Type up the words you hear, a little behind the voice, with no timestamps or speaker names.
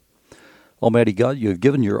Almighty God, you have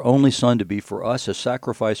given your only Son to be for us a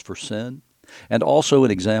sacrifice for sin and also an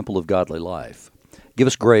example of godly life. Give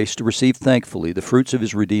us grace to receive thankfully the fruits of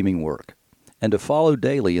his redeeming work and to follow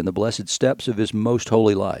daily in the blessed steps of his most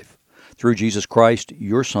holy life. Through Jesus Christ,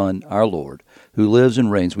 your Son, our Lord, who lives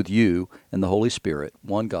and reigns with you and the Holy Spirit,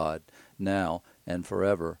 one God, now and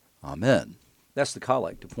forever. Amen. That's the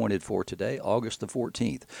collect appointed for today, August the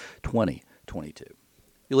 14th, 2022.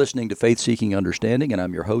 You're listening to Faith Seeking Understanding, and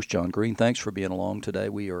I'm your host, John Green. Thanks for being along today.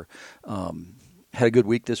 We had a good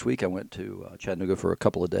week this week. I went to Chattanooga for a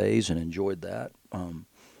couple of days and enjoyed that.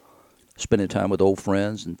 Spending time with old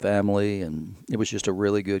friends and family, and it was just a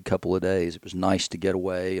really good couple of days. It was nice to get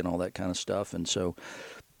away and all that kind of stuff, and so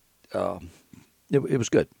it was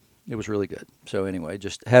good. It was really good. So anyway,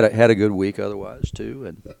 just had a good week otherwise too,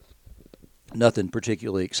 and nothing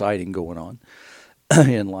particularly exciting going on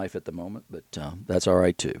in life at the moment, but that's all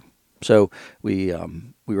right too. So we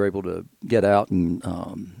were able to get out and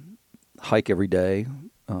hike every day,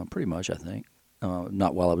 pretty much, I think.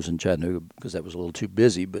 Not while I was in Chattanooga because that was a little too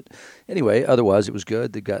busy, but anyway, otherwise it was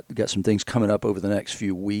good. They got some things coming up over the next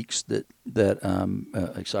few weeks that I'm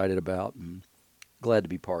excited about and glad to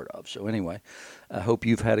be part of. So anyway, I hope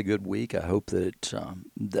you've had a good week. I hope that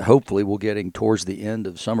hopefully we're getting towards the end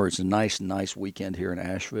of summer. It's a nice weekend here in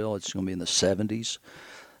Asheville. It's going to be in the 70s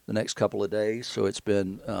the next couple of days, so it's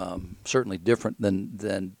been certainly different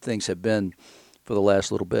than things have been for the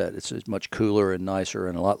last little bit. It's much cooler and nicer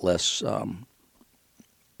and a lot less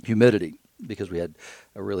humidity because we had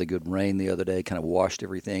a really good rain the other day, kind of washed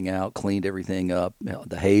everything out, cleaned everything up. You know,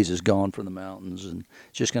 the haze is gone from the mountains, and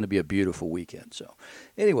it's just going to be a beautiful weekend. So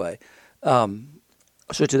anyway, so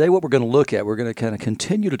today what we're going to look at, we're going to kind of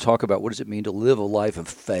continue to talk about what does it mean to live a life of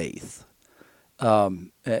faith.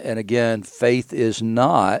 And again, faith is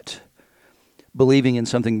not believing in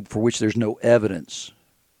something for which there's no evidence.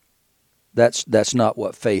 That's not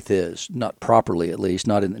what faith is, not properly at least,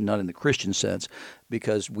 not in the Christian sense,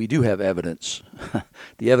 because we do have evidence.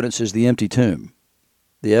 The evidence is the empty tomb.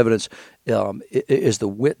 The evidence is the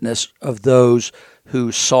witness of those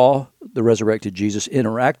who saw the resurrected Jesus,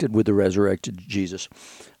 interacted with the resurrected Jesus,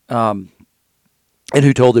 and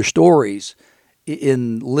who told their stories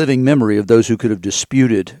in living memory of those who could have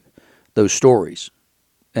disputed those stories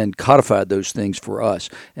and codified those things for us.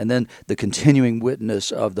 And then the continuing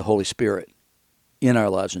witness of the Holy Spirit in our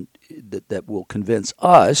lives and that will convince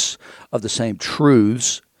us of the same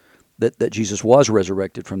truths that Jesus was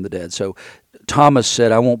resurrected from the dead. So Thomas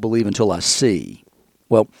said, I won't believe until I see.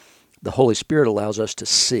 Well, the Holy Spirit allows us to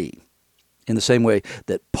see in the same way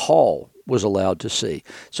that Paul was allowed to see.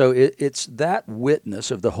 So it's that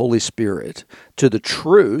witness of the Holy Spirit to the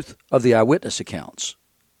truth of the eyewitness accounts.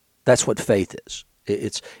 That's what faith is.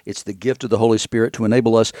 It's the gift of the Holy Spirit to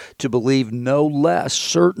enable us to believe no less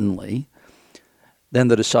certainly than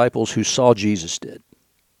the disciples who saw Jesus did.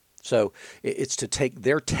 So it's to take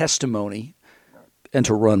their testimony and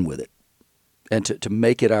to run with it and to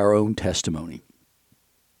make it our own testimony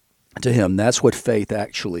to Him. That's what faith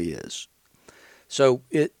actually is. So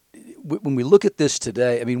when we look at this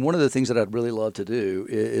today, I mean, one of the things that I'd really love to do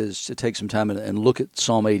is to take some time and look at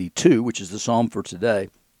Psalm 82, which is the psalm for today.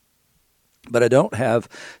 But I don't have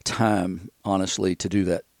time, honestly, to do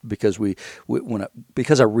that because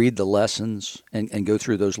because I read the lessons and go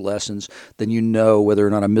through those lessons, then you know whether or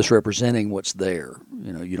not I'm misrepresenting what's there.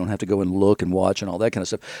 You know, you don't have to go and look and watch and all that kind of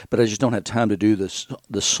stuff. But I just don't have time to do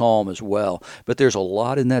the psalm as well. But there's a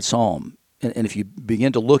lot in that psalm, and if you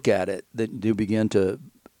begin to look at it, then you begin to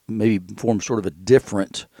maybe form sort of a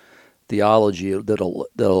different theology that'll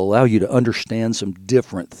allow you to understand some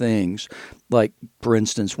different things. Like, for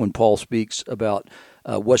instance, when Paul speaks about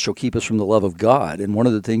what shall keep us from the love of God, and one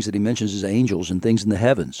of the things that he mentions is angels and things in the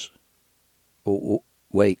heavens.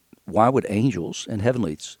 Wait, why would angels and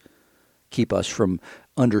heavenlies keep us from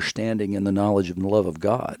understanding and the knowledge of the love of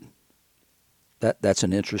God? That's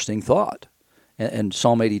an interesting thought. And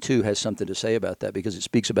Psalm 82 has something to say about that because it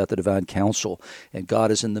speaks about the divine council, and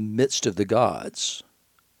God is in the midst of the gods.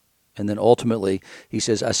 And then ultimately, he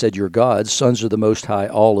says, I said, you're gods, sons of the Most High,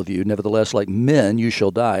 all of you. Nevertheless, like men, you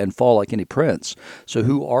shall die and fall like any prince. So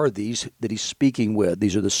who are these that he's speaking with?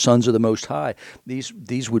 These are the sons of the Most High.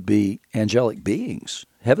 These would be angelic beings,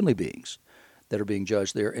 heavenly beings that are being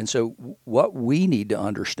judged there. And so what we need to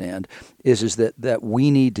understand is that we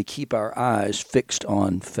need to keep our eyes fixed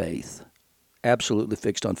on faith, absolutely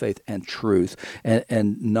fixed on faith and truth,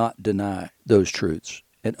 and not deny those truths.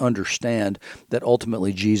 And understand that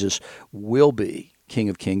ultimately Jesus will be King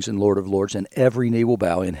of Kings and Lord of Lords, and every knee will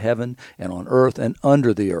bow in heaven and on earth and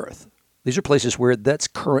under the earth. These are places where that's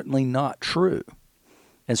currently not true.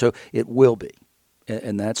 And so it will be.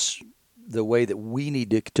 And that's the way that we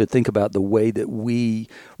need to think about the way that we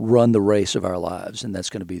run the race of our lives, and that's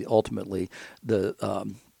going to be ultimately the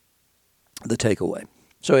takeaway.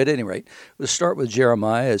 So at any rate, let's start with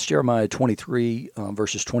Jeremiah. It's Jeremiah 23,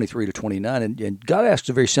 verses 23 to 29, and God asks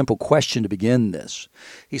a very simple question to begin this.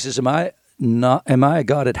 He says, Am I a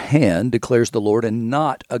God at hand, declares the Lord, and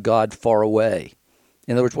not a God far away?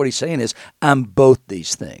 In other words, what he's saying is, I'm both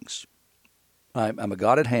these things. I'm a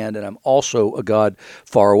God at hand, and I'm also a God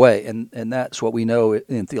far away. And that's what we know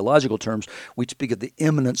in theological terms. We speak of the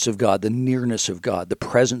immanence of God, the nearness of God, the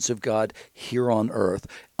presence of God here on earth,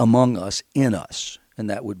 among us, in us. And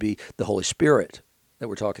that would be the Holy Spirit that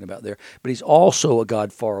we're talking about there. But he's also a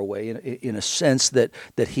God far away in a sense that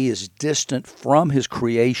he is distant from his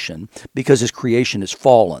creation because his creation is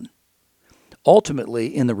fallen. Ultimately,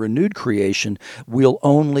 in the renewed creation, we'll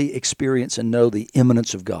only experience and know the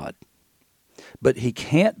immanence of God. But he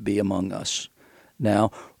can't be among us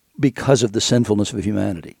now because of the sinfulness of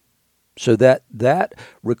humanity. So that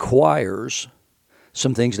requires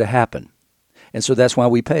some things to happen. And so that's why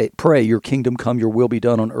we pray, your kingdom come, your will be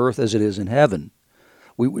done on earth as it is in heaven.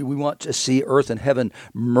 We want to see earth and heaven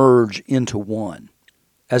merge into one,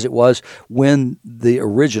 as it was when the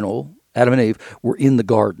original Adam and Eve were in the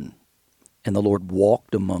garden, and the Lord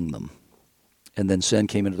walked among them. And then sin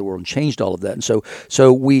came into the world and changed all of that. And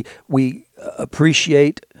so we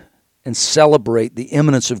appreciate and celebrate the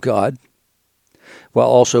immanence of God, while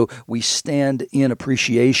also we stand in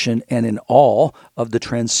appreciation and in awe of the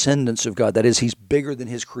transcendence of God. That is, he's bigger than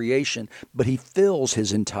his creation, but he fills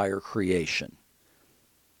his entire creation.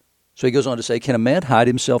 So he goes on to say, can a man hide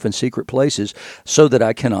himself in secret places so that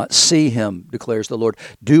I cannot see him, declares the Lord?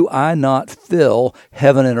 Do I not fill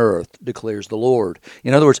heaven and earth, declares the Lord?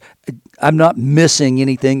 In other words, I'm not missing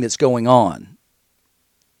anything that's going on.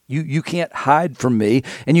 You can't hide from me,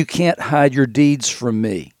 and you can't hide your deeds from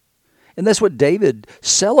me. And that's what David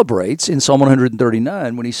celebrates in Psalm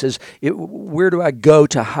 139 when he says, where do I go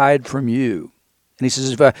to hide from you? And he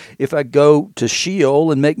says, if I go to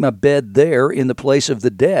Sheol and make my bed there in the place of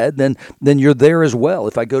the dead, then you're there as well.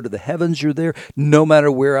 If I go to the heavens, you're there. No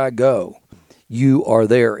matter where I go, you are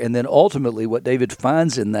there. And then ultimately what David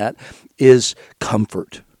finds in that is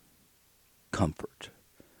comfort. Comfort.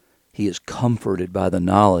 He is comforted by the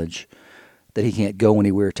knowledge that he can't go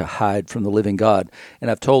anywhere to hide from the living God.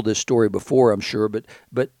 And I've told this story before, I'm sure,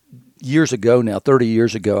 but years ago now, 30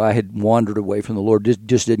 years ago, I had wandered away from the Lord,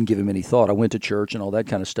 just didn't give him any thought. I went to church and all that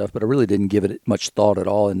kind of stuff, but I really didn't give it much thought at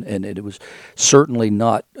all, and it was certainly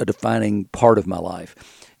not a defining part of my life.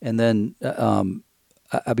 And then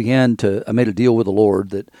I made a deal with the Lord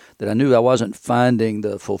that I knew I wasn't finding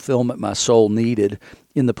the fulfillment my soul needed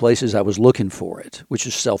in the places I was looking for it, which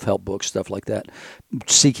is self-help books, stuff like that,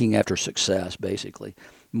 seeking after success, basically,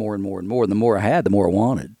 more and more and more. And the more I had, the more I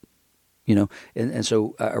wanted. And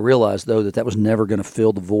so I realized, though, that was never going to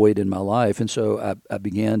fill the void in my life. And so I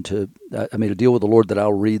made a deal with the Lord that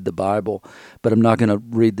I'll read the Bible, but I'm not going to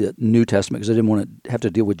read the New Testament because I didn't want to have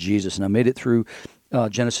to deal with Jesus. And I made it through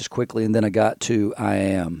Genesis quickly, and then I got to I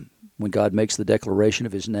am, when God makes the declaration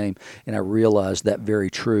of his name, and I realized that very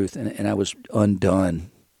truth, and I was undone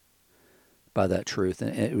by that truth.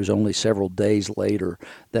 And it was only several days later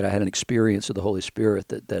that I had an experience of the Holy Spirit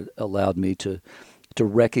that allowed me to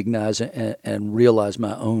recognize and realize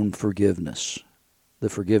my own forgiveness, the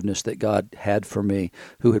forgiveness that God had for me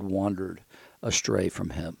who had wandered astray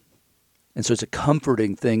from him. And so it's a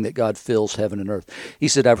comforting thing that God fills heaven and earth. He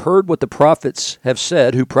said, I've heard what the prophets have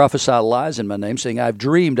said who prophesy lies in my name, saying, I've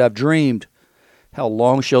dreamed. How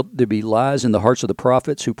long shall there be lies in the hearts of the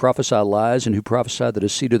prophets who prophesy lies and who prophesy the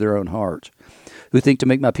deceit of their own hearts? Who think to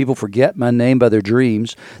make my people forget my name by their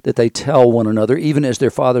dreams, that they tell one another, even as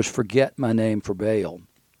their fathers forget my name for Baal.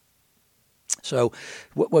 So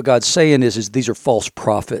what God's saying is these are false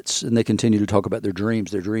prophets, and they continue to talk about their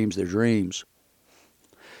dreams.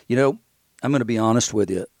 I'm going to be honest with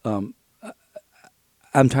you.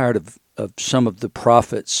 I'm tired of some of the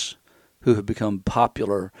prophets who have become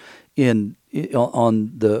popular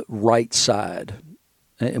on the right side.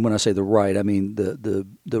 And when I say the right, I mean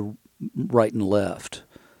the right and left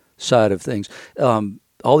side of things.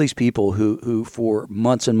 All these people who for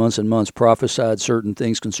months and months and months prophesied certain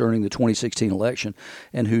things concerning the 2016 election,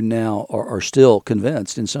 and who now are still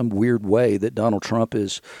convinced in some weird way that Donald Trump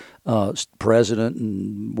is president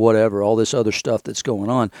and whatever, all this other stuff that's going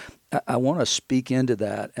on. I want to speak into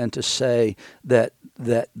that and to say that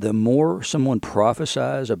the more someone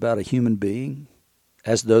prophesies about a human being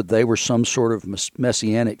as though they were some sort of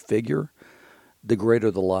messianic figure, the greater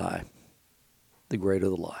the lie. The greater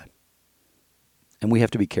the lie. And we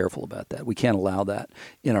have to be careful about that. We can't allow that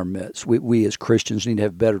in our midst. We as Christians need to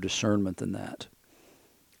have better discernment than that.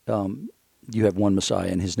 You have one Messiah,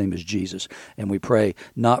 and his name is Jesus. And we pray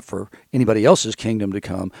not for anybody else's kingdom to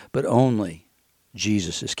come, but only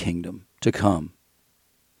Jesus' kingdom to come.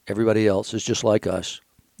 Everybody else is just like us.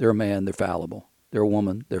 They're a man, they're fallible. They're a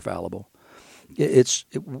woman, they're fallible.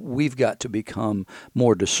 We've got to become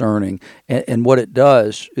more discerning. And what it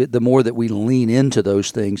does, the more that we lean into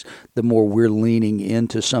those things, the more we're leaning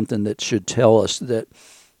into something that should tell us that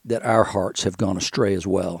our hearts have gone astray as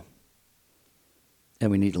well. And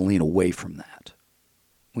we need to lean away from that.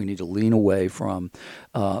 We need to lean away from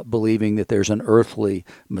believing that there's an earthly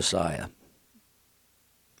Messiah.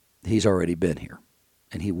 He's already been here,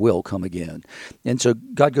 and he will come again. And so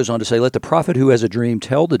God goes on to say, let the prophet who has a dream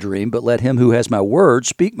tell the dream, but let him who has my word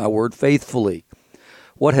speak my word faithfully.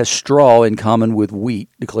 What has straw in common with wheat,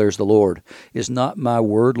 declares the Lord? Is not my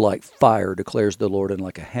word like fire, declares the Lord, and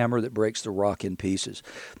like a hammer that breaks the rock in pieces?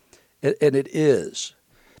 And it is.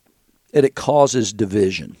 And it causes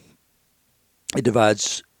division. It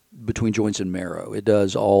divides between joints and marrow. It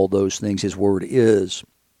does all those things. His word is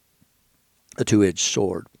a two-edged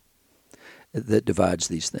sword that divides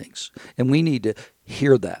these things. And we need to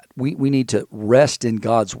hear that. We need to rest in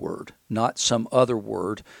God's word, not some other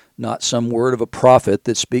word, not some word of a prophet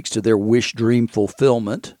that speaks to their wish dream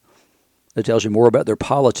fulfillment, that tells you more about their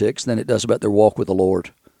politics than it does about their walk with the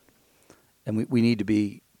Lord. And we need to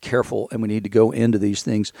be careful, and we need to go into these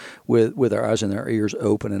things with our eyes and our ears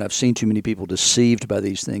open. And I've seen too many people deceived by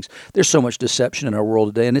these things. There's so much deception in our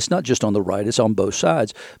world today, and it's not just on the right, it's on both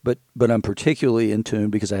sides. But I'm particularly in tune,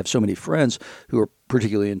 because I have so many friends who are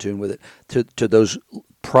particularly in tune with it, to those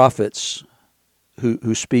prophets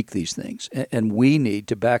who speak these things. And we need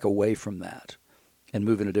to back away from that and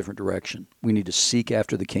move in a different direction. We need to seek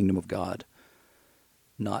after the kingdom of God,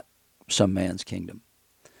 not some man's kingdom.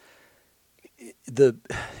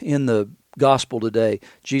 In the gospel today,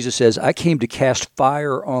 Jesus says, I came to cast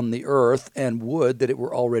fire on the earth and wood that it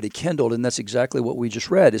were already kindled. And that's exactly what we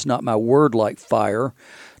just read. Is not my word like fire,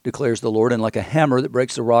 declares the Lord, and like a hammer that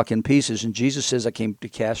breaks the rock in pieces? And Jesus says, I came to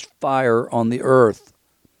cast fire on the earth.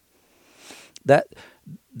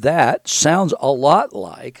 That sounds a lot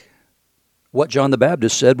like what John the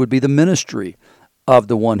Baptist said would be the ministry of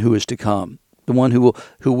the one who is to come, the one who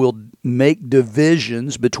will make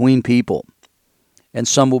divisions between people. And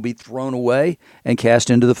some will be thrown away and cast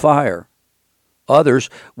into the fire. Others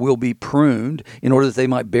will be pruned in order that they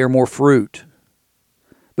might bear more fruit.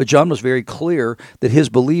 But John was very clear that his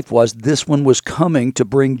belief was this one was coming to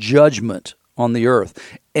bring judgment on the earth.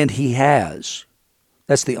 And he has.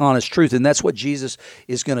 That's the honest truth. And that's what Jesus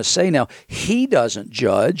is going to say now. He doesn't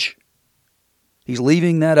judge. He's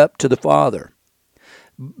leaving that up to the Father.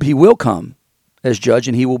 He will come as judge,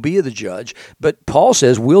 and he will be the judge. But Paul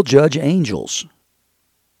says we'll judge angels.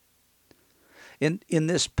 In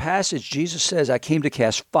this passage, Jesus says, I came to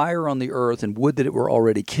cast fire on the earth and wood that it were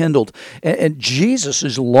already kindled. And Jesus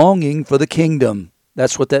is longing for the kingdom.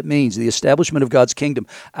 That's what that means, the establishment of God's kingdom.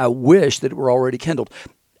 I wish that it were already kindled.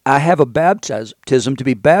 I have a baptism to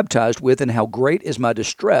be baptized with, and how great is my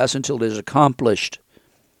distress until it is accomplished.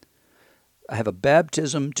 I have a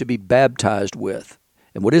baptism to be baptized with.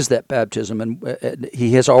 And what is that baptism? And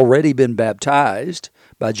he has already been baptized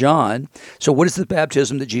by John. So what is the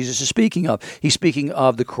baptism that Jesus is speaking of? He's speaking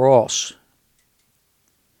of the cross.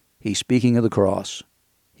 He's speaking of the cross.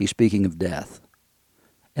 He's speaking of death.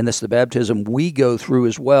 And that's the baptism we go through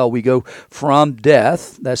as well. We go from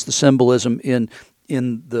death. That's the symbolism in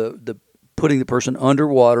the putting the person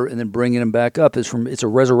underwater and then bringing him back up. It's a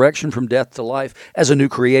resurrection from death to life as a new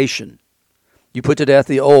creation. You put to death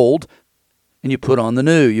the old, and you put on the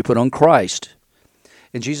new. You put on Christ.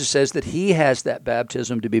 And Jesus says that he has that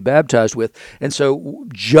baptism to be baptized with. And so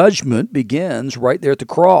judgment begins right there at the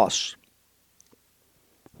cross.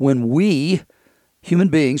 When we, human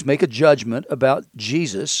beings, make a judgment about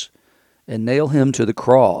Jesus and nail him to the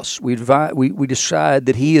cross, we decide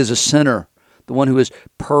that he is a sinner, the one who is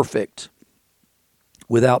perfect,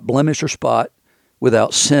 without blemish or spot,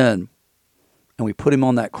 without sin. And we put him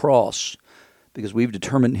on that cross because we've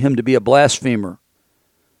determined him to be a blasphemer.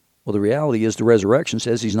 Well, the reality is the resurrection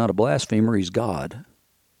says he's not a blasphemer, he's God.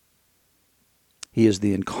 He is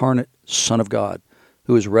the incarnate Son of God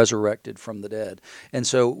who is resurrected from the dead. And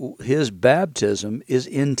so his baptism is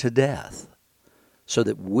into death so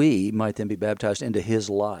that we might then be baptized into his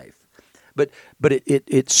life. But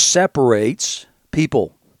it separates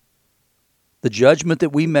people. The judgment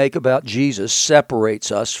that we make about Jesus separates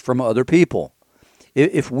us from other people.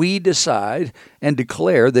 If we decide and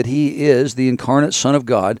declare that he is the incarnate Son of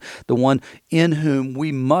God, the one in whom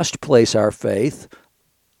we must place our faith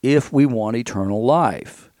if we want eternal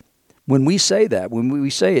life. When we say that, when we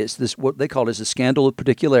say it's this, what they call is the scandal of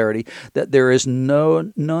particularity, that there is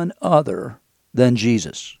none other than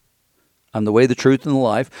Jesus. I'm the way, the truth, and the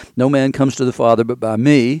life. No man comes to the Father but by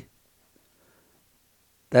me.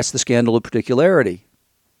 That's the scandal of particularity.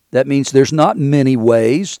 That means there's not many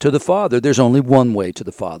ways to the Father. There's only one way to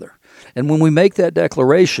the Father. And when we make that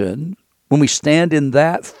declaration, when we stand in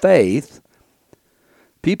that faith,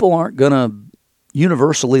 people aren't going to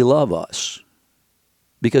universally love us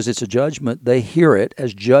because it's a judgment. They hear it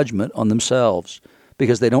as judgment on themselves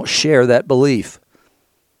because they don't share that belief.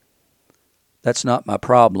 That's not my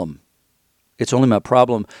problem. It's only my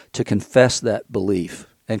problem to confess that belief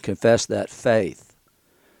and confess that faith,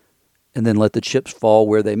 and then let the chips fall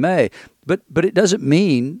where they may. But it doesn't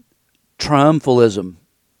mean triumphalism.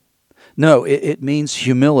 No, it means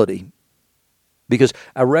humility. Because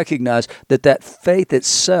I recognize that faith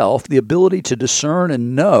itself, the ability to discern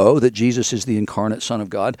and know that Jesus is the incarnate Son of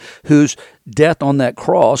God, whose death on that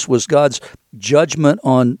cross was God's judgment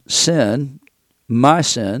on sin, my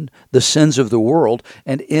sin, the sins of the world,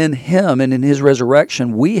 and in him and in his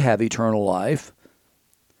resurrection we have eternal life,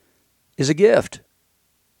 is a gift.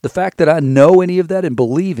 The fact that I know any of that and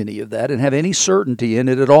believe any of that and have any certainty in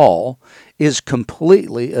it at all is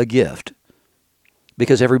completely a gift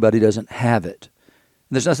because everybody doesn't have it.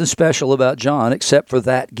 And there's nothing special about John except for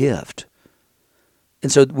that gift.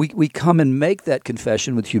 And so we come and make that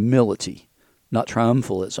confession with humility, not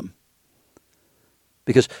triumphalism.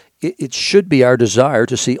 Because it should be our desire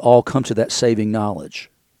to see all come to that saving knowledge,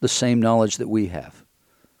 the same knowledge that we have.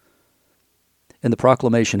 And the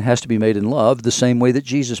proclamation has to be made in love the same way that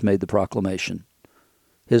Jesus made the proclamation.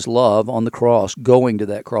 His love on the cross, going to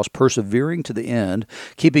that cross, persevering to the end,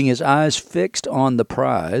 keeping his eyes fixed on the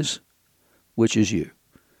prize, which is you,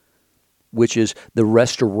 which is the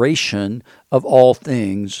restoration of all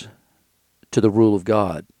things to the rule of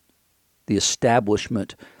God, the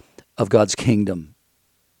establishment of God's kingdom,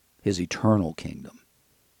 his eternal kingdom,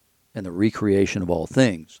 and the recreation of all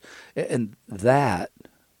things. And that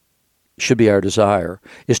should be our desire,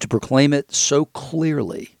 is to proclaim it so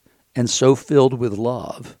clearly and so filled with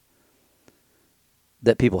love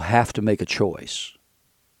that people have to make a choice.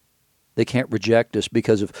 They can't reject us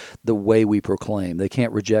because of the way we proclaim. They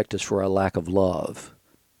can't reject us for our lack of love.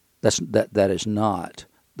 That is not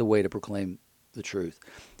the way to proclaim the truth.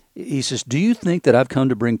 He says, do you think that I've come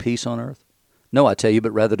to bring peace on earth? No, I tell you,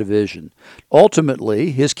 but rather division.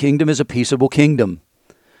 Ultimately, his kingdom is a peaceable kingdom.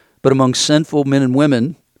 But among sinful men and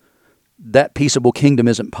women, that peaceable kingdom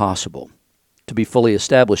isn't possible to be fully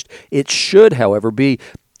established. It should, however, be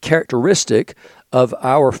characteristic of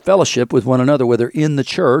our fellowship with one another, whether in the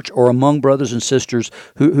church or among brothers and sisters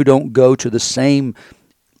who don't go to the same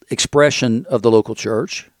expression of the local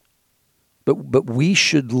church. But we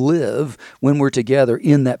should live when we're together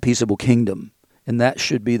in that peaceable kingdom, and that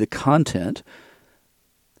should be the content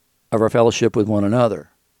of our fellowship with one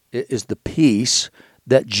another. It is the peace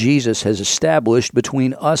that Jesus has established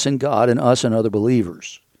between us and God and us and other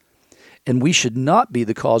believers. And we should not be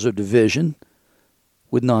the cause of division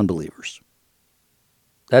with non-believers.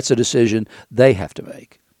 That's a decision they have to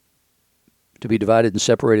make, to be divided and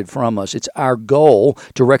separated from us. It's our goal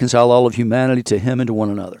to reconcile all of humanity to him and to one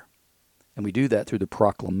another. And we do that through the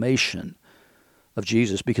proclamation of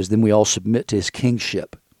Jesus, because then we all submit to his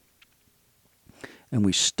kingship. And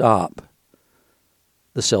we stop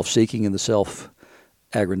the self-seeking and the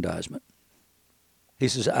self-aggrandizement. He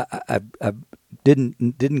says, I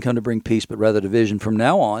didn't come to bring peace, but rather division. From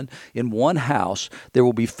now on, in one house, there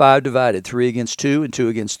will be 5 divided, 3 against 2 and 2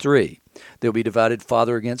 against 3. They'll be divided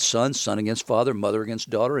father against son, son against father, mother against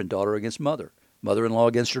daughter, and daughter against mother. Mother-in-law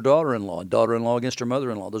against her daughter-in-law, and daughter-in-law against her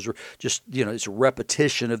mother-in-law. Those are just, it's a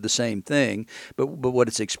repetition of the same thing. But what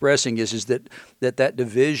it's expressing is that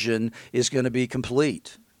division is going to be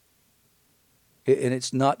complete. And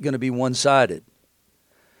it's not going to be one-sided.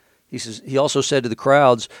 He says, he also said to the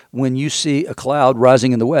crowds, when you see a cloud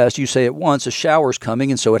rising in the west, you say at once, a shower's coming,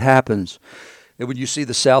 and so it happens. And when you see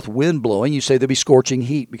the south wind blowing, you say there'll be scorching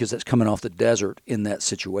heat, because that's coming off the desert in that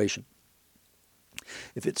situation.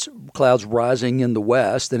 If it's clouds rising in the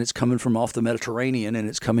west, then it's coming from off the Mediterranean, and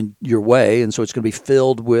it's coming your way, and so it's going to be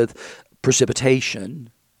filled with precipitation.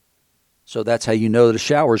 So that's how you know that a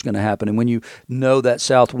shower is going to happen. And when you know that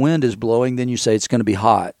south wind is blowing, then you say it's going to be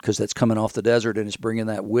hot, because that's coming off the desert and it's bringing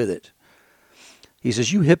that with it. He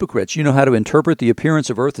says, you hypocrites, you know how to interpret the appearance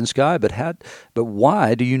of earth and sky, but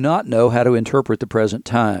why do you not know how to interpret the present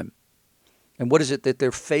time? And what is it that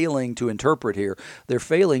they're failing to interpret here? They're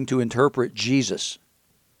failing to interpret Jesus.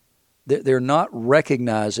 They're not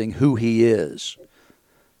recognizing who he is.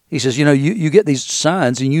 He says, you get these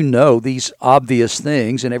signs and you know these obvious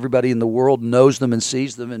things, and everybody in the world knows them and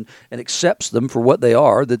sees them and accepts them for what they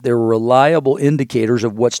are, that they're reliable indicators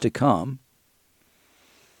of what's to come.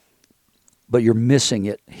 But you're missing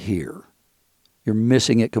it here. You're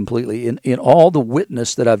missing it completely. In all the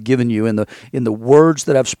witness that I've given you, in the words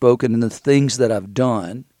that I've spoken, and the things that I've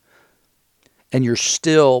done, and you're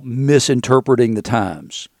still misinterpreting the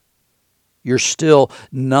times. You're still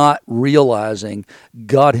not realizing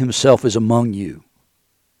God himself is among you.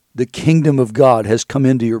 The kingdom of God has come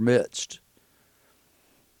into your midst.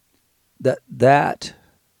 That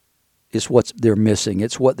is what they're missing.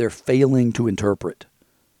 It's what they're failing to interpret.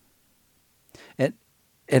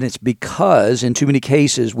 And it's because, in too many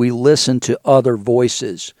cases, we listen to other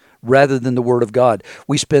voices rather than the Word of God.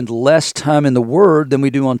 We spend less time in the Word than we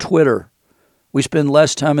do on Twitter. We spend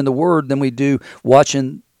less time in the Word than we do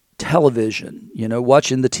watching television,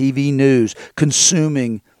 watching the TV news,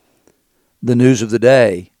 consuming the news of the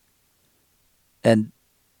day. And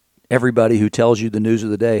everybody who tells you the news of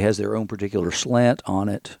the day has their own particular slant on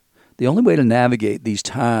it. The only way to navigate these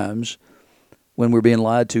times when we're being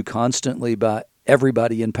lied to constantly by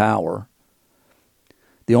everybody in power,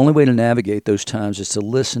 the only way to navigate those times is to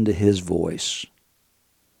listen to his voice.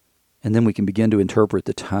 And then we can begin to interpret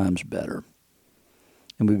the times better.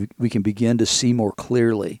 And we can begin to see more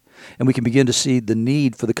clearly. And we can begin to see the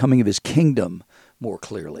need for the coming of his kingdom more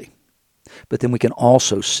clearly. But then we can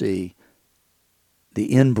also see the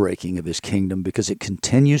inbreaking of his kingdom, because it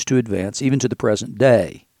continues to advance even to the present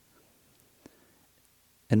day.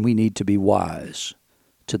 And we need to be wise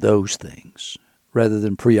to those things rather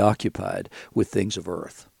than preoccupied with things of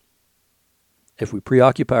earth. If we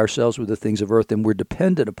preoccupy ourselves with the things of earth, then we're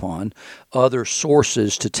dependent upon other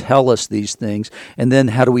sources to tell us these things. And then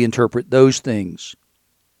how do we interpret those things?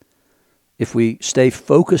 If we stay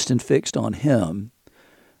focused and fixed on him,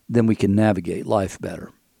 then we can navigate life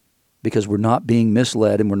better, because we're not being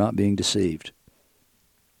misled and we're not being deceived.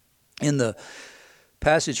 In the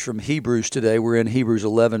passage from Hebrews today, we're in Hebrews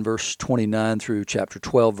 11, verse 29 through chapter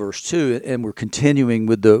 12, verse 2, and we're continuing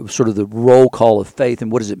with the sort of the roll call of faith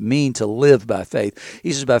and what does it mean to live by faith.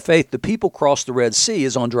 He says, by faith, the people crossed the Red Sea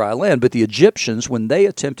as on dry land, but the Egyptians, when they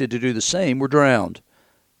attempted to do the same, were drowned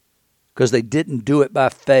because they didn't do it by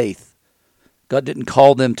faith. God didn't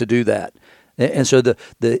call them to do that. And so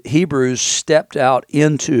the Hebrews stepped out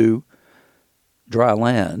into dry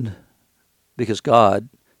land because God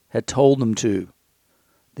had told them to.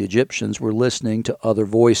 The Egyptians were listening to other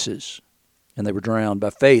voices, and they were drowned.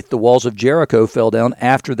 By faith, the walls of Jericho fell down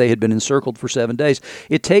after they had been encircled for 7 days.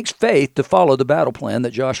 It takes faith to follow the battle plan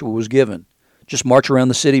that Joshua was given. Just march around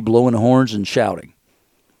the city blowing horns and shouting.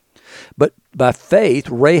 But by faith,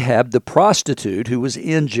 Rahab, the prostitute who was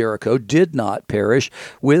in Jericho, did not perish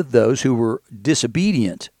with those who were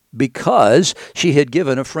disobedient, because she had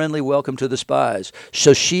given a friendly welcome to the spies.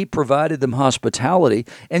 So she provided them hospitality,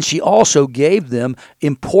 and she also gave them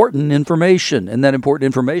important information. And that important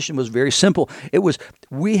information was very simple. It was,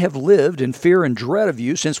 we have lived in fear and dread of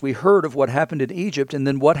you since we heard of what happened in Egypt, and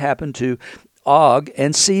then what happened to Og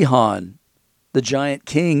and Sihon, the giant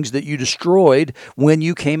kings that you destroyed when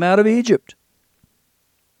you came out of Egypt.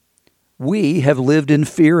 We have lived in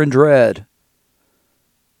fear and dread.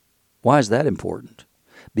 Why is that important?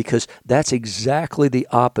 Because that's exactly the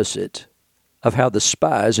opposite of how the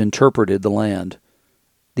spies interpreted the land.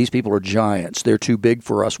 These people are giants. They're too big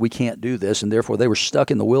for us. We can't do this. And therefore they were stuck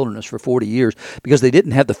in the wilderness for 40 years because they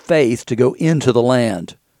didn't have the faith to go into the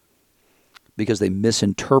land, because they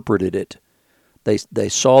misinterpreted it. They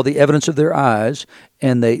saw the evidence of their eyes,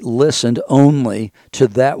 and they listened only to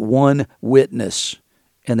that one witness.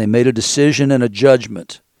 And they made a decision and a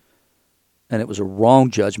judgment. And it was a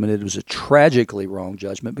wrong judgment. It was a tragically wrong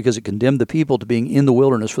judgment, because it condemned the people to being in the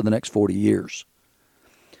wilderness for the next 40 years.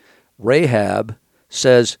 Rahab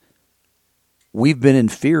says, we've been in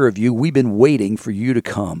fear of you. We've been waiting for you to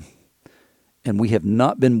come. And we have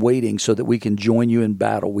not been waiting so that we can join you in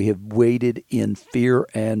battle. We have waited in fear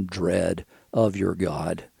and dread of your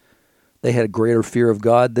God. They had a greater fear of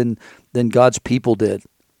God than God's people did.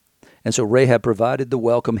 And so Rahab provided the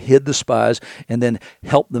welcome, hid the spies, and then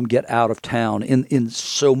helped them get out of town in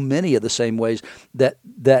so many of the same ways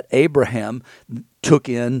that Abraham took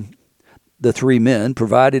in the three men,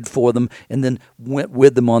 provided for them, and then went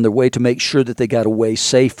with them on their way to make sure that they got away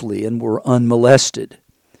safely and were unmolested.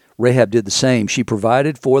 Rahab did the same. She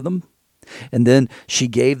provided for them, and then she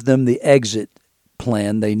gave them the exit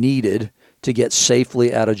plan they needed to get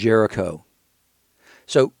safely out of Jericho.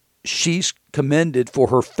 So she's commended for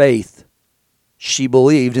her faith. She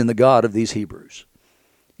believed in the God of these Hebrews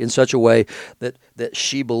in such a way that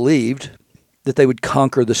she believed that they would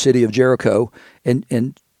conquer the city of Jericho,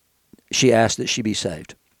 and she asked that she be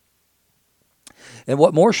saved. And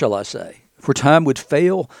what more shall I say? For time would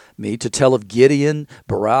fail me to tell of Gideon,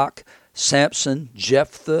 Barak, Samson,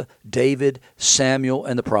 Jephthah, David, Samuel,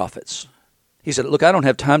 and the prophets. He said, look, I don't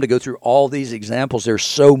have time to go through all these examples. There's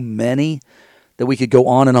so many that we could go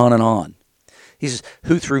on and on and on. He says,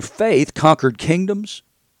 who through faith conquered kingdoms,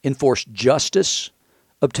 enforced justice,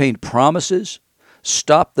 obtained promises,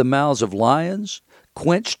 stopped the mouths of lions,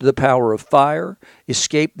 quenched the power of fire,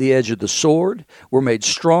 escaped the edge of the sword, were made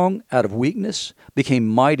strong out of weakness, became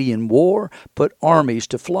mighty in war, put armies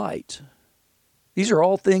to flight. These are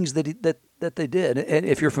all things that they did. And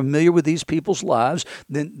if you're familiar with these people's lives,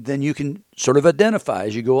 then you can sort of identify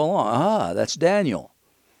as you go along. That's Daniel.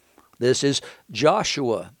 This is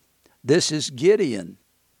Joshua. This is Gideon.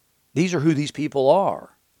 These are who these people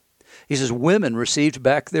are. He says women received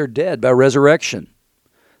back their dead by resurrection.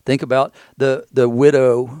 Think about the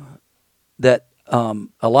widow that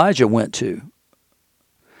Elijah went to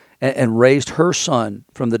and raised her son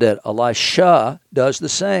from the dead. Elisha does the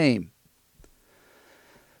same.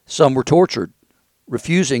 Some were tortured,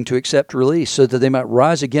 refusing to accept release so that they might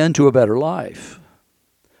rise again to a better life.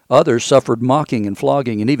 Others suffered mocking and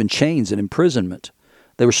flogging and even chains and imprisonment.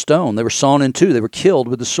 They were stoned. They were sawn in two. They were killed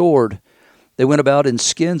with the sword. They went about in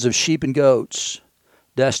skins of sheep and goats,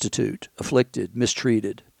 destitute, afflicted,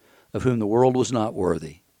 mistreated, of whom the world was not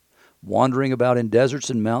worthy, wandering about in deserts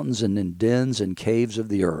and mountains and in dens and caves of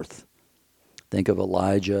the earth. Think of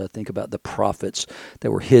Elijah. Think about the prophets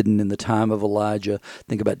that were hidden in the time of Elijah.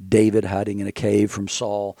 Think about David hiding in a cave from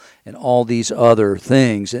Saul and all these other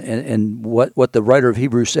things. And what the writer of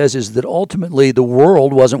Hebrews says is that ultimately the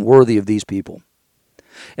world wasn't worthy of these people.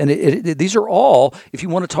 And these are all, if you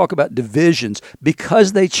want to talk about divisions,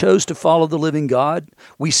 because they chose to follow the living God,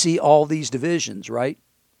 we see all these divisions, right?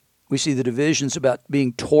 We see the divisions about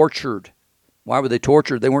being tortured. Why were they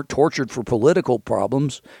tortured? They weren't tortured for political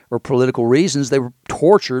problems or political reasons. They were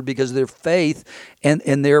tortured because of their faith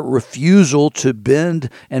and their refusal to bend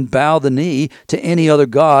and bow the knee to any other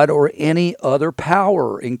god or any other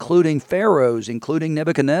power, including pharaohs, including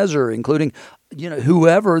Nebuchadnezzar, including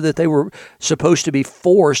whoever that they were supposed to be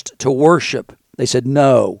forced to worship. They said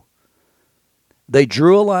no. They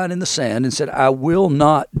drew a line in the sand and said, I will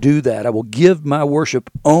not do that. I will give my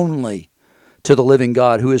worship only to the living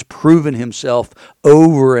God who has proven himself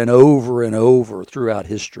over and over and over throughout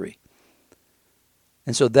history.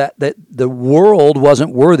 And so that the world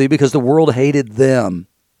wasn't worthy because the world hated them.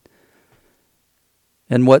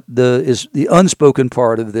 And what the unspoken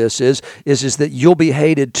part of this is that you'll be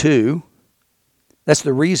hated too. That's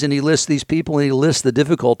the reason he lists these people, and he lists the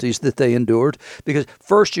difficulties that they endured. Because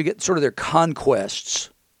first you get sort of their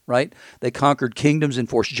conquests, right? They conquered kingdoms,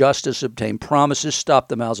 enforced justice, obtained promises, stopped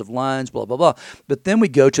the mouths of lions, blah, blah, blah. But then we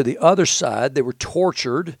go to the other side. They were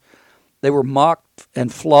tortured. They were mocked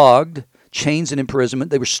and flogged, chains and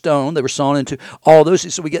imprisonment. They were stoned. They were sawn into all those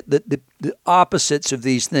things. So we get the opposites of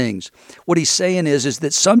these things. What he's saying is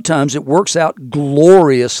that sometimes it works out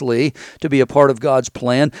gloriously to be a part of God's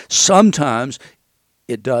plan. Sometimes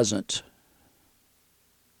it doesn't.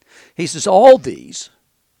 He says all these,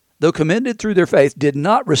 though commended through their faith, did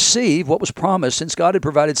not receive what was promised, since God had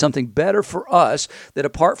provided something better for us, that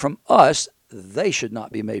apart from us, they should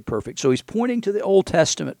not be made perfect. So he's pointing to the Old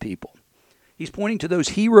Testament people. He's pointing to those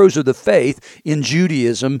heroes of the faith in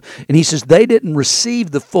Judaism, and he says they didn't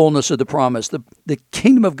receive the fullness of the promise. The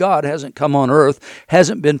kingdom of God hasn't come on earth,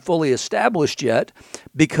 hasn't been fully established yet,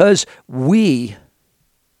 because we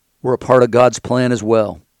were a part of God's plan as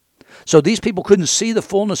well. So these people couldn't see the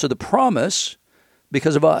fullness of the promise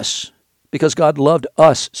because of us, because God loved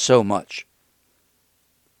us so much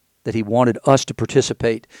that he wanted us to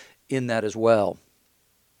participate in that as well.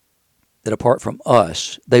 That apart from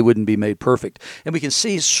us, they wouldn't be made perfect. And we can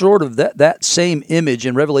see sort of that same image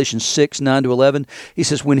in Revelation 6, 9 to 11. He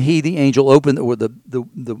says, when he, the angel, opened, or the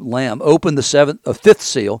Lamb, opened the fifth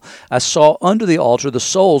seal, I saw under the altar the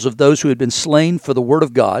souls of those who had been slain for the word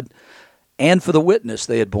of God and for the witness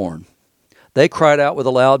they had borne. They cried out with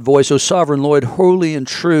a loud voice, O sovereign Lord, holy and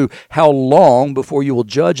true, how long before you will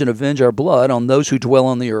judge and avenge our blood on those who dwell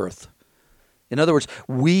on the earth? In other words,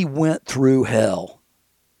 we went through hell.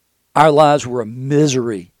 Our lives were a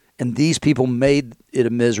misery, and these people made it a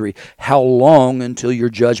misery. How long until your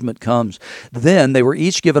judgment comes? Then they were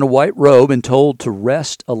each given a white robe and told to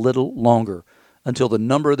rest a little longer, until the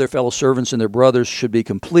number of their fellow servants and their brothers should be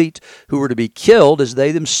complete, who were to be killed as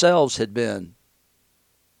they themselves had been.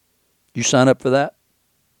 You sign up for that?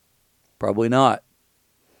 Probably not.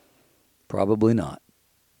 Probably not.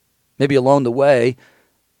 Maybe along the way,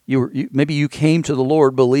 maybe you came to the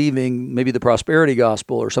Lord believing maybe the prosperity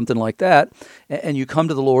gospel or something like that, and you come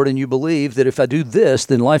to the Lord and you believe that if I do this,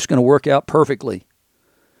 then life's going to work out perfectly.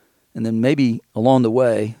 And then maybe along the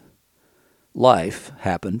way, life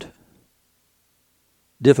happened.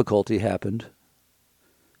 Difficulty happened.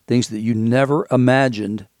 Things that you never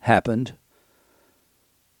imagined happened.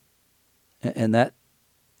 And that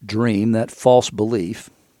dream, that false belief,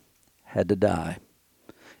 had to die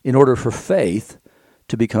in order for faith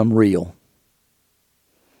to become real.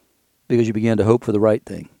 Because you began to hope for the right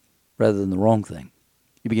thing rather than the wrong thing.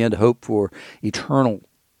 You began to hope for eternal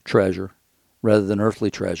treasure rather than earthly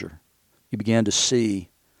treasure. You began to see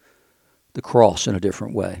the cross in a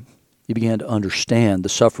different way. You began to understand the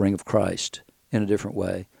suffering of Christ in a different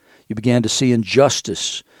way. You began to see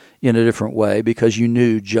injustice in a different way because you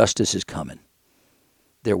knew justice is coming.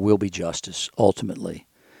 There will be justice ultimately.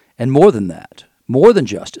 And more than that, more than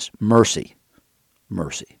justice, mercy.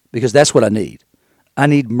 Mercy. Because that's what I need. I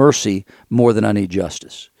need mercy more than I need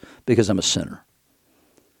justice because I'm a sinner.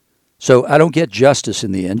 So I don't get justice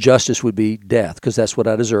in the end. Justice would be death because that's what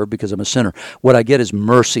I deserve because I'm a sinner. What I get is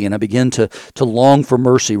mercy, and I begin to long for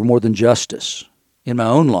mercy more than justice in my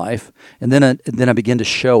own life, and then I begin to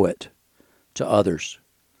show it to others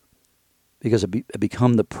because I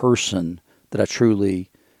become the person that I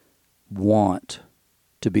truly want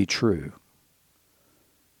to be true.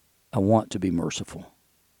 I want to be merciful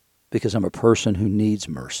because I'm a person who needs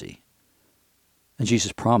mercy. And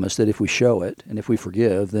Jesus promised that if we show it and if we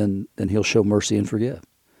forgive, then he'll show mercy and forgive.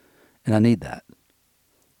 And I need that.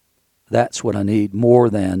 That's what I need more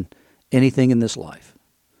than anything in this life.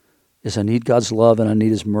 Is I need God's love and I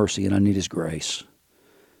need his mercy and I need his grace.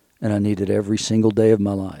 And I need it every single day of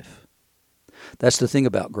my life. That's the thing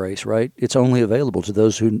about grace, right? It's only available to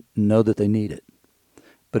those who know that they need it.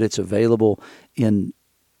 But it's available in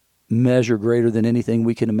measure greater than anything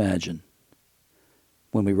we can imagine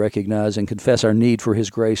when we recognize and confess our need for his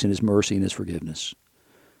grace and his mercy and his forgiveness.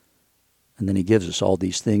 And then he gives us all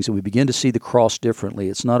these things, and we begin to see the cross differently.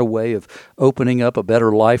 It's not a way of opening up a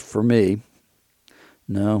better life for me.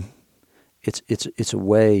 No, it's a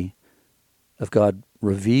way of God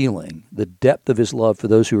revealing the depth of his love for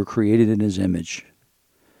those who are created in his image.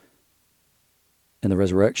 And the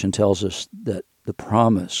resurrection tells us that the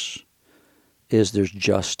promise is there's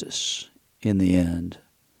justice in the end,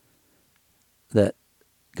 that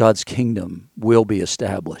God's kingdom will be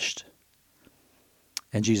established,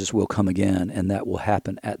 and Jesus will come again, and that will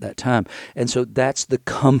happen at that time. And so that's the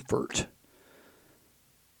comfort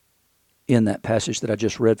in that passage that I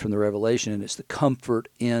just read from the Revelation, and it's the comfort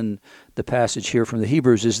in the passage here from the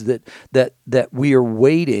Hebrews, is that we are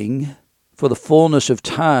waiting for the fullness of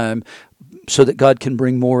time so that God can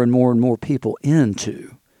bring more and more and more people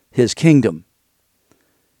into his kingdom.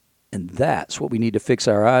 And that's what we need to fix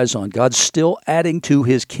our eyes on. God's still adding to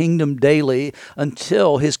his kingdom daily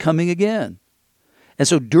until his coming again. And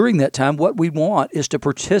so during that time, what we want is to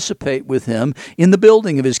participate with him in the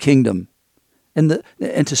building of his kingdom and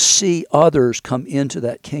to see others come into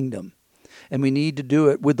that kingdom. And we need to do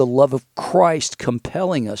it with the love of Christ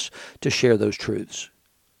compelling us to share those truths.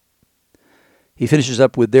 He finishes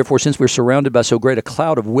up with, therefore, since we're surrounded by so great a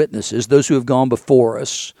cloud of witnesses, those who have gone before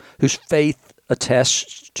us, whose faith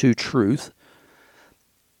attests to truth,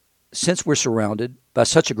 since we're surrounded by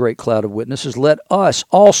such a great cloud of witnesses, let us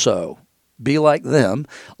also be like them,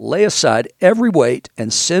 lay aside every weight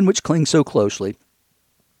and sin which clings so closely,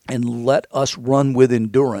 and let us run with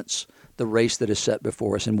endurance the race that is set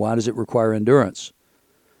before us. And why does it require endurance?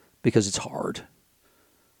 Because it's hard.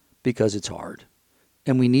 Because it's hard.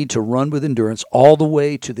 And we need to run with endurance all the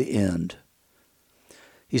way to the end.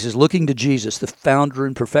 He says, looking to Jesus, the founder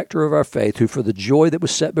and perfecter of our faith, who for the joy that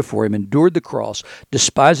was set before him endured the cross,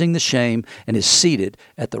 despising the shame, and is seated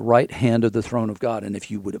at the right hand of the throne of God. And if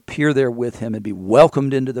you would appear there with him and be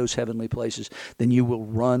welcomed into those heavenly places, then you will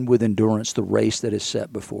run with endurance the race that is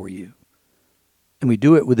set before you. And we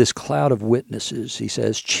do it with this cloud of witnesses, he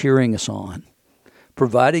says, cheering us on,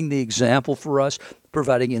 providing the example for us,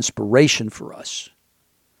 providing inspiration for us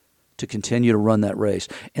to continue to run that race.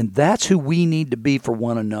 And that's who we need to be for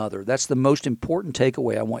one another. That's the most important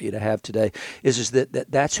takeaway I want you to have today, is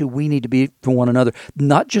that's who we need to be for one another.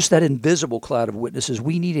 Not just that invisible cloud of witnesses.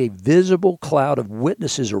 We need a visible cloud of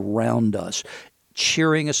witnesses around us,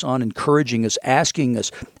 cheering us on, encouraging us, asking us,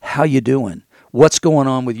 how you doing? What's going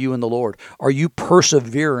on with you and the Lord? Are you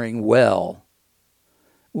persevering well?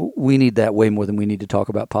 We need that way more than we need to talk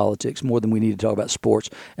about politics, more than we need to talk about sports.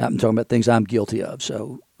 I'm talking about things I'm guilty of,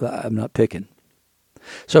 so I'm not picking.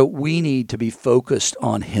 So we need to be focused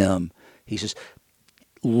on him, He says,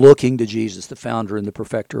 looking to Jesus, the founder and the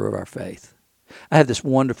perfecter of our faith. I have this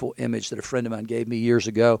wonderful image that a friend of mine gave me years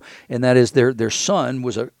ago, and that is their son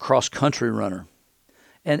was a cross-country runner.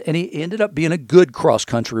 And he ended up being a good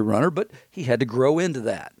cross-country runner, but he had to grow into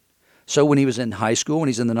that. So when he was in high school, when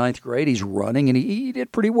he's in the ninth grade, he's running, and he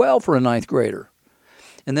did pretty well for a ninth grader.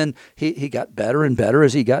 And then he got better and better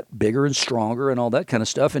as he got bigger and stronger and all that kind of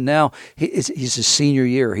stuff. And now he's his senior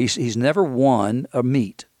year. He's never won a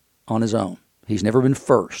meet on his own. He's never been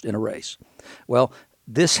first in a race. Well,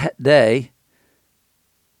 this day,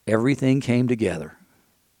 everything came together.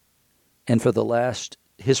 And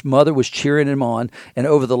his mother was cheering him on. And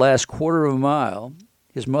over the last quarter of a mile,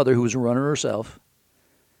 his mother, who was a runner herself,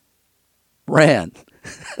 ran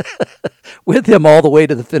with him all the way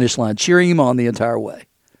to the finish line, cheering him on the entire way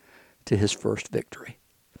to his first victory.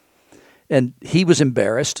 And he was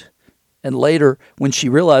embarrassed. And later, when she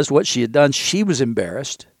realized what she had done, she was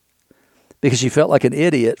embarrassed because she felt like an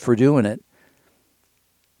idiot for doing it.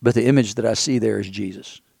 But the image that I see there is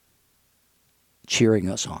Jesus cheering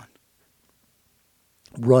us on,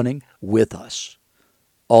 running with us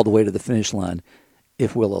all the way to the finish line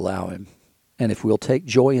if we'll allow him and if we'll take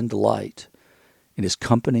joy and delight in his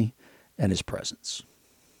company and his presence.